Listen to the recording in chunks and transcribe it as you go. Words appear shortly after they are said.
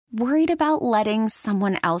Worried about letting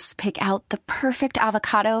someone else pick out the perfect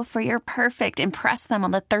avocado for your perfect impress them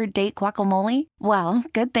on the third date guacamole? Well,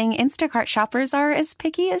 good thing Instacart shoppers are as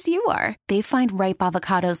picky as you are. They find ripe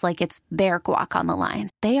avocados like it's their guac on the line.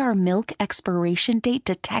 They are milk expiration date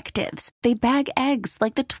detectives. They bag eggs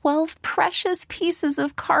like the 12 precious pieces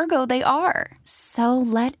of cargo they are. So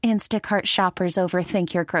let Instacart shoppers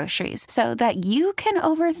overthink your groceries so that you can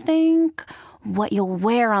overthink what you'll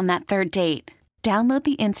wear on that third date. Download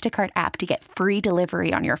the Instacart app to get free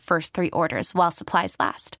delivery on your first 3 orders while supplies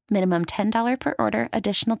last. Minimum $10 per order.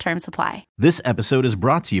 Additional terms apply. This episode is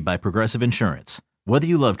brought to you by Progressive Insurance. Whether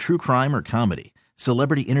you love true crime or comedy,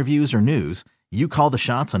 celebrity interviews or news, you call the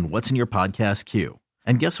shots on what's in your podcast queue.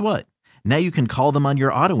 And guess what? Now you can call them on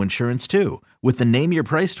your auto insurance too with the Name Your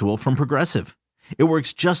Price tool from Progressive. It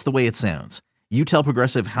works just the way it sounds. You tell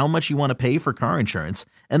Progressive how much you want to pay for car insurance,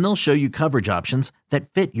 and they'll show you coverage options that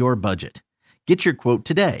fit your budget. Get your quote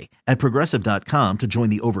today at Progressive.com to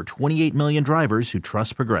join the over 28 million drivers who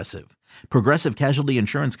trust Progressive. Progressive Casualty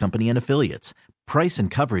Insurance Company and Affiliates. Price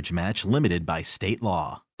and coverage match limited by state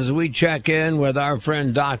law. As we check in with our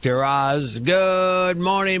friend Dr. Oz. Good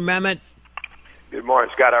morning, Mehmet. Good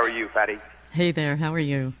morning, Scott. How are you, Fatty? Hey there. How are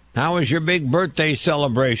you? How was your big birthday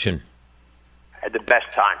celebration? I had the best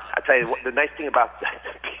time. I tell you, what, the nice thing about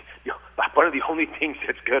one of the only things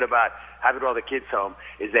that's good about having all the kids home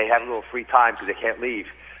is they have a little free time because they can't leave.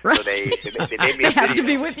 Right. So they made me They a have to video.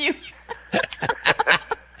 be with you.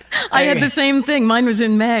 I had the same thing. Mine was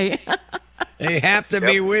in May. They have to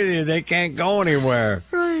be with you. They can't go anywhere.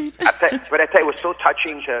 Right. But I tell you, it was so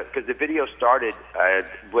touching because the video started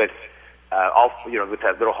with with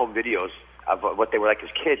little home videos of what they were like as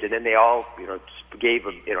kids, and then they all gave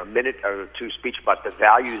a minute or two speech about the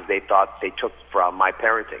values they thought they took from my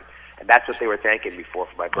parenting. And that's what they were thanking me for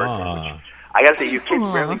my birthday. Which, I got to say, your kids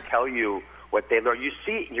rarely tell you what they learn. You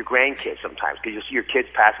see it in your grandkids sometimes, because you see your kids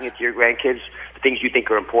passing it to your grandkids, the things you think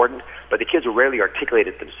are important, but the kids will rarely articulate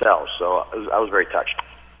it themselves. So I was very touched.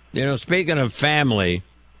 Speaking of family,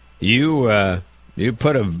 you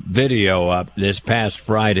put a video up this past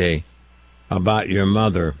Friday about your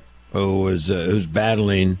mother who's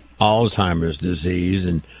battling Alzheimer's disease,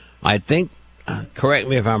 and I think, correct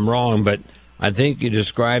me if I'm wrong, but I think you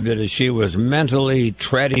described it as she was mentally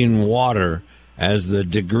treading water as the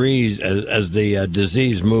disease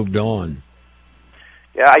moved on.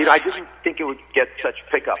 Yeah, I didn't think it would get such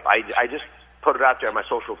pickup. I just put it out there on my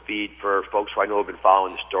social feed for folks who I know have been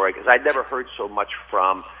following the story, because I'd never heard so much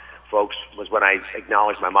from folks was when I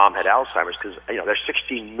acknowledged my mom had Alzheimer's, because there's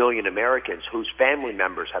 16 million Americans whose family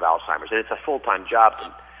members have Alzheimer's, and it's a full-time job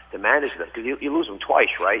to manage this, because you lose them twice,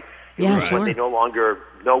 right? You lose them when they no longer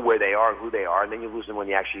know where they are and who they are, and then you lose them when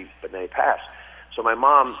they pass. So my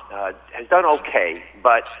mom has done okay,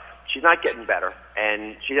 but she's not getting better.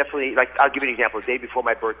 And she definitely, I'll give you an example. The day before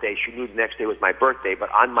my birthday, she knew the next day was my birthday, but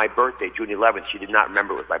on my birthday, June 11th, she did not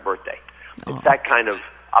remember it was my birthday. It's that kind of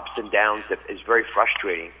ups and downs that is very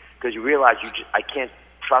frustrating, because you realize I can't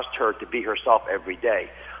trust her to be herself every day.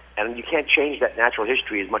 And you can't change that natural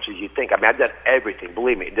history as much as you think. I mean, I've done everything.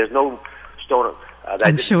 Believe me, there's no stone that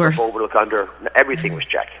I didn't flip over, look under. Everything was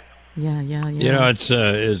checked. Yeah.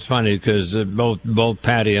 It's funny because both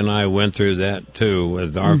Patty and I went through that too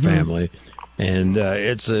with our family, and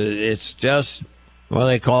it's just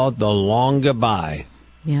they call it the long goodbye.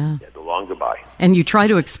 Yeah, the long goodbye. And you try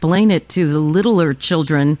to explain it to the littler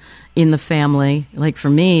children in the family. Like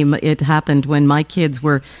for me, it happened when my kids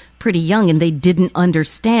were pretty young, and they didn't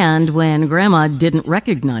understand when Grandma didn't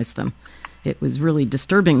recognize them. It was really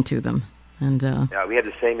disturbing to them. And yeah, we had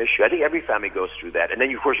the same issue. I think every family goes through that. And then,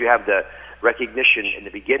 of course, you have the recognition in the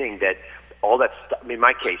beginning that all that in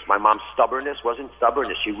my case, my mom's stubbornness wasn't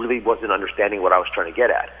stubbornness. She really wasn't understanding what I was trying to get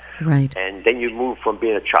at. Right. And then you move from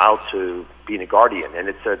being a child to being a guardian. And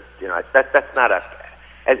it's that's not a...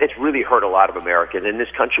 It's really hurt a lot of Americans. In this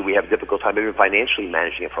country, we have a difficult time even financially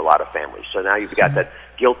managing it for a lot of families. So now you've got that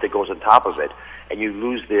guilt that goes on top of it, and you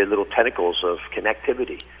lose the little tentacles of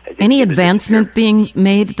connectivity. Any advancement being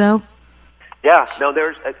made, though? Yeah, no,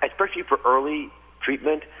 there's, especially for early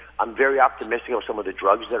treatment, I'm very optimistic of some of the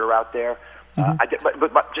drugs that are out there.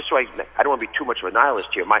 But just so I don't want to be too much of a nihilist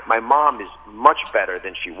here, my mom is much better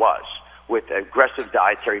than she was with aggressive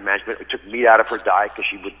dietary management. We took meat out of her diet because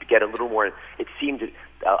she would get a little more, it seemed,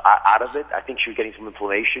 out of it. I think she was getting some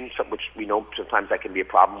inflammation, which we know sometimes that can be a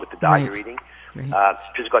problem with the diet you're eating. Right.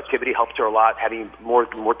 Physical activity helped her a lot. Having more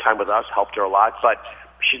time with us helped her a lot. But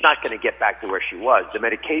she's not going to get back to where she was. The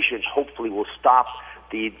medications hopefully will stop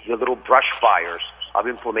the little brush fires of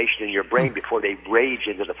inflammation in your brain before they rage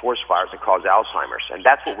into the forest fires that cause Alzheimer's. And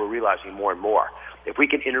that's what we're realizing more and more. if we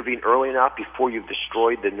can intervene early enough before you've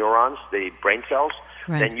destroyed the neurons, the brain cells,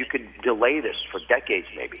 then you could delay this for decades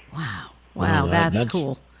maybe. Wow. Wow, that's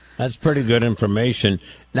cool. That's pretty good information.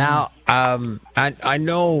 Now, I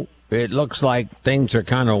know it looks like things are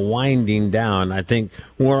kind of winding down. I think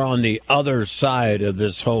we're on the other side of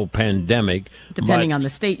this whole pandemic. Depending on the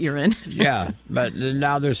state you're in. Yeah, but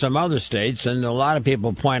now there's some other states, and a lot of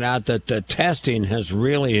people point out that the testing has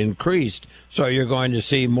really increased, so you're going to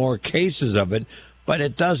see more cases of it, but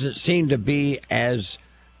it doesn't seem to be as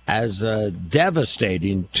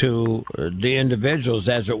devastating to the individuals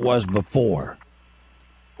as it was before.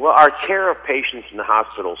 Well, our care of patients in the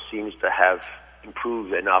hospital seems to have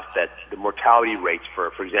improved enough that the mortality rates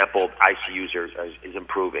for example, ICUs is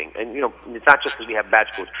improving. And, it's not just because we have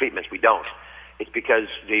magical treatments. We don't. It's because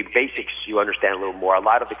the basics you understand a little more. A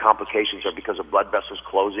lot of the complications are because of blood vessels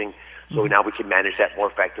closing, so now we can manage that more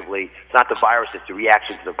effectively. It's not the virus, it's the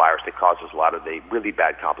reaction to the virus that causes a lot of the really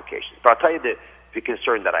bad complications. But I'll tell you the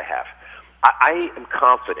concern that I have. I am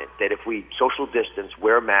confident that if we social distance,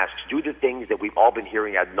 wear masks, do the things that we've all been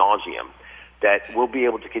hearing ad nauseum, that we'll be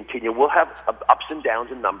able to continue. We'll have ups and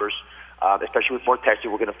downs in numbers, especially with more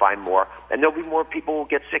testing. We're going to find more. And there'll be more people who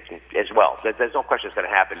get sick as well. There's no question it's going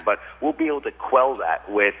to happen. But we'll be able to quell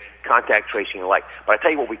that with contact tracing and the like. But I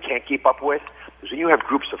tell you what we can't keep up with is when you have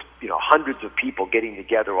groups of hundreds of people getting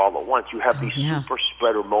together all at once, you have these super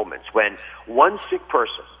spreader moments when one sick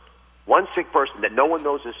person that no one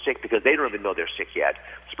knows is sick because they don't even know they're sick yet,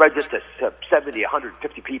 spreads it to 70,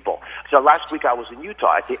 150 people. So last week I was in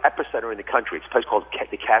Utah at the epicenter in the country. It's a place called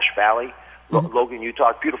the Cache Valley, Logan,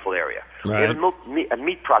 Utah. Beautiful area. Right. They have a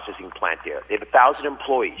meat processing plant there. They have 1,000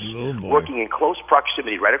 employees working in close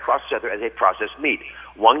proximity right across the center as they process meat.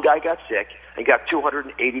 One guy got sick and got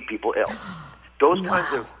 280 people ill. Those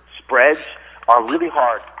kinds of spreads are really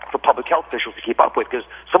hard for public health officials to keep up with because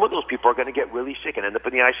some of those people are going to get really sick and end up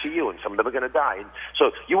in the ICU, and some of them are going to die. And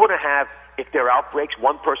so you want to have, if there are outbreaks,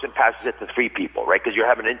 one person passes it to 3 people, right? Because you're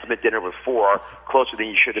having an intimate dinner with 4, closer than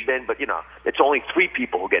you should have been, but it's only 3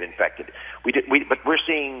 people who get infected. But we're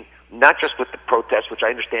seeing, not just with the protests, which I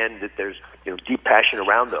understand that there's deep passion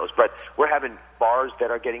around those, but we're having bars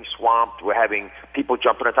that are getting swamped. We're having people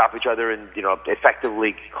jumping on top of each other and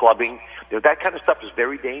effectively clubbing. That kind of stuff is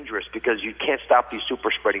very dangerous because you can't stop these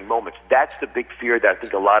super spreading moments. That's the big fear that I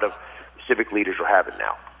think a lot of civic leaders are having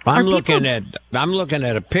now. I'm looking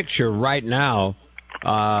at a picture right now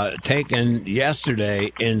taken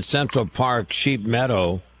yesterday in Central Park, Sheep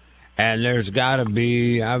Meadow, and there's got to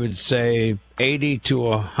be, I would say, 80 to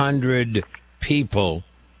 100 people,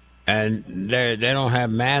 and they don't have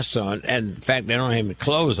masks on. And in fact, they don't have any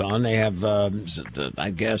clothes on. They have,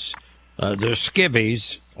 I guess, their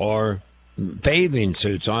skivvies or bathing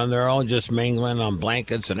suits on. They're all just mingling on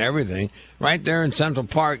blankets and everything right there in Central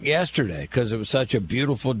Park yesterday because it was such a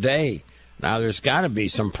beautiful day. Now, there's got to be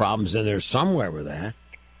some problems in there somewhere with that.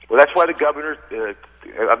 Well, that's why the governor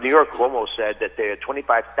of New York, Cuomo, said that there are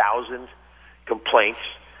 25,000 complaints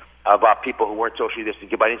about people who weren't socially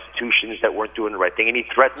distancing, about institutions that weren't doing the right thing. And he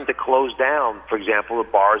threatened to close down, for example, the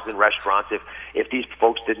bars and restaurants if these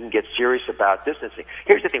folks didn't get serious about distancing.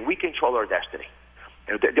 Here's the thing. We control our destiny.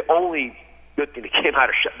 The only good thing that came out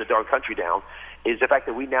of shutting the darn country down is the fact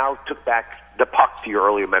that we now took back the puck, to your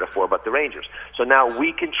earlier metaphor about the Rangers. So now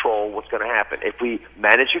we control what's going to happen. If we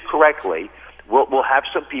manage it correctly, we'll have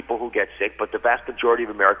some people who get sick, but the vast majority of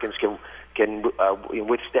Americans can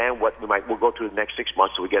withstand what we'll go through the next 6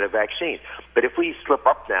 months till we get a vaccine. But if we slip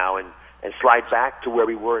up now and slide back to where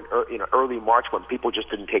we were in early March when people just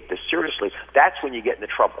didn't take this seriously, that's when you get into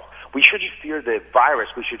trouble. We shouldn't fear the virus.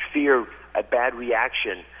 We should fear a bad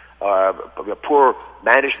reaction, a poor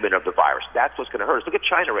management of the virus. That's what's going to hurt us. Look at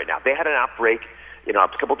China right now. They had an outbreak,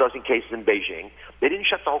 a couple dozen cases in Beijing. They didn't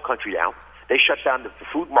shut the whole country down. They shut down the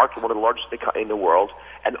food market, one of the largest in the world,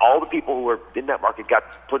 and all the people who were in that market got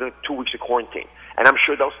put in 2 weeks of quarantine. And I'm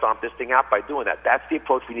sure they'll stomp this thing out by doing that. That's the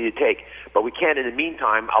approach we need to take. But we can't, in the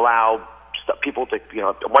meantime, allow people to,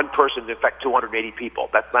 one person to infect 280 people.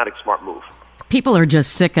 That's not a smart move. People are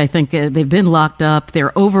just sick. I think they've been locked up.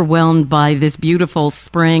 They're overwhelmed by this beautiful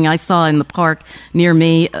spring. I saw in the park near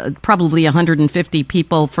me probably 150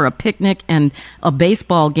 people for a picnic and a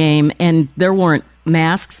baseball game, and there weren't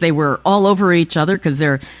masks. They were all over each other because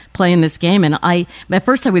they're playing this game. And at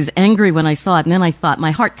first I was angry when I saw it, and then I thought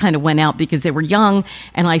my heart kind of went out because they were young,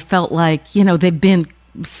 and I felt like, they've been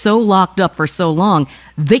so locked up for so long,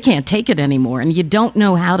 they can't take it anymore. And you don't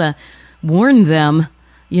know how to warn them.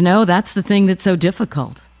 That's the thing that's so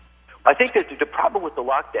difficult. I think that the problem with the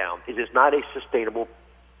lockdown is it's not a sustainable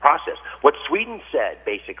process. What Sweden said,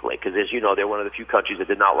 basically, because as you know, they're one of the few countries that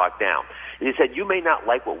did not lock down, they said, you may not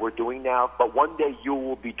like what we're doing now, but one day you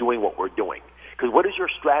will be doing what we're doing. Because what is your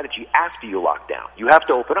strategy after you lock down? You have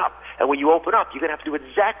to open up. And when you open up, you're going to have to do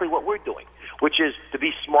exactly what we're doing, which is to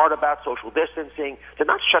be smart about social distancing, to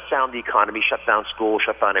not shut down the economy, shut down schools,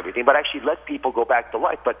 shut down everything, but actually let people go back to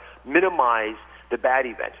life, but minimize the bad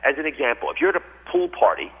events. As an example, if you're at a pool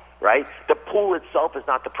party, right, the pool itself is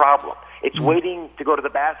not the problem. It's waiting to go to the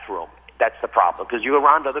bathroom. That's the problem, because you're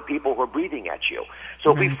around other people who are breathing at you.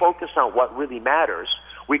 So if we focus on what really matters,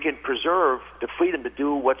 we can preserve the freedom to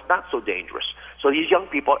do what's not so dangerous. So these young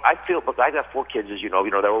people, I feel, look, I got 4 kids, as you know,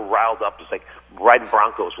 they were riled up. It's like riding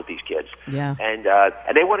Broncos with these kids. Yeah. And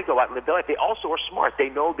they want to go out and live their life. They also are smart. They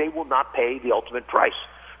know they will not pay the ultimate price,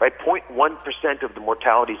 right? 0.1% of the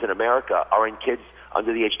mortalities in America are in kids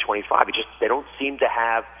under the age of 25. They don't seem to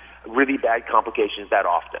have really bad complications that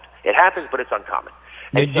often. It happens, but it's uncommon.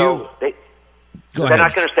 And they're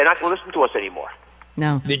not going to listen to us anymore.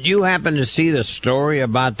 No. Did you happen to see the story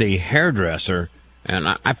about the hairdresser? And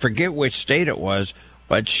I forget which state it was,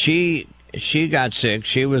 but she got sick.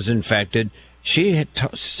 She was infected. She had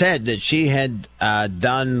said that she had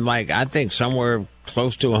done, I think, somewhere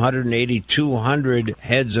close to 180, 200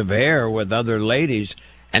 heads of hair with other ladies,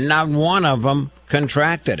 and not one of them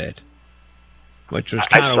contracted it, which was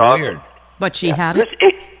kind of weird. But she had it?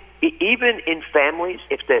 Even in families,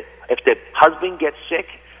 if the husband gets sick,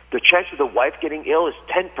 the chance of the wife getting ill is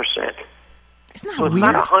 10%. Isn't that so it's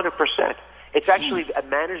weird? not 100%. It's actually a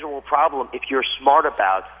manageable problem if you're smart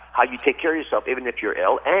about how you take care of yourself, even if you're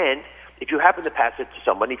ill. And if you happen to pass it to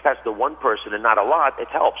somebody, pass it to one person and not a lot, it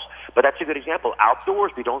helps. But that's a good example.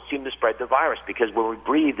 Outdoors, we don't seem to spread the virus because when we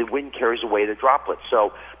breathe, the wind carries away the droplets.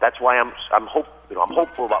 So that's why I'm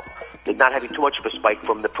hopeful about not having too much of a spike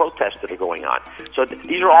from the protests that are going on. So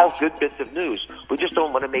these are all good bits of news. We just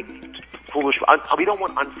don't want to make we don't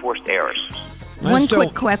want unforced errors. One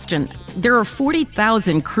quick question. There are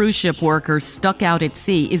 40,000 cruise ship workers stuck out at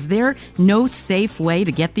sea. Is there no safe way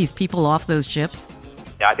to get these people off those ships?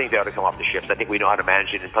 Yeah, I think they ought to come off the ships. I think we know how to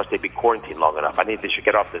manage it, and plus they've been quarantined long enough. I think they should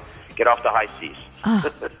get off the high seas.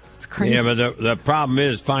 It's crazy. Yeah, but the problem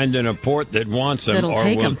is finding a port that wants them or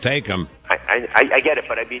will take them. I get it,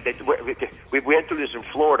 but I mean, we went through this in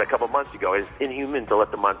Florida a couple of months ago. It's inhuman to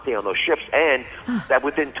let them on stay on those ships, and that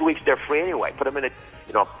within 2 weeks they're free anyway. Put them in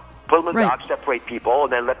docks, separate people,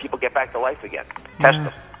 and then let people get back to life again. Test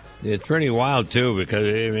them. It's pretty wild too, because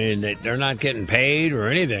they're not getting paid or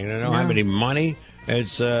anything. They don't have any money.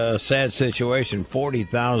 It's a sad situation.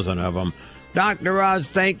 40,000 of them. Dr. Oz,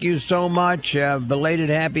 thank you so much. Belated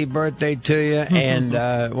happy birthday to you, and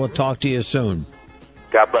we'll talk to you soon.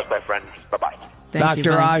 God bless, my friend. Bye-bye.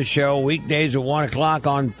 Dr. Oz Show, weekdays at 1 o'clock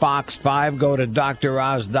on Fox 5. Go to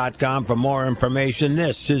droz.com for more information.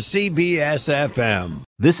 This is CBS FM.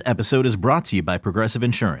 This episode is brought to you by Progressive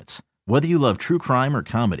Insurance. Whether you love true crime or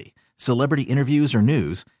comedy, celebrity interviews or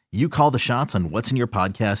news, you call the shots on what's in your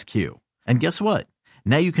podcast queue. And guess what?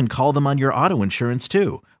 Now you can call them on your auto insurance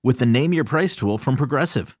too with the Name Your Price tool from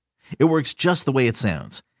Progressive. It works just the way it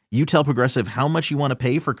sounds. You tell Progressive how much you want to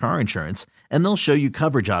pay for car insurance, and they'll show you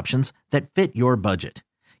coverage options that fit your budget.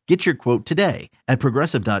 Get your quote today at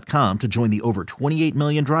Progressive.com to join the over 28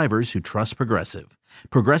 million drivers who trust Progressive.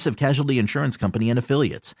 Progressive Casualty Insurance Company and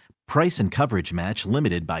Affiliates. Price and coverage match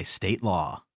limited by state law.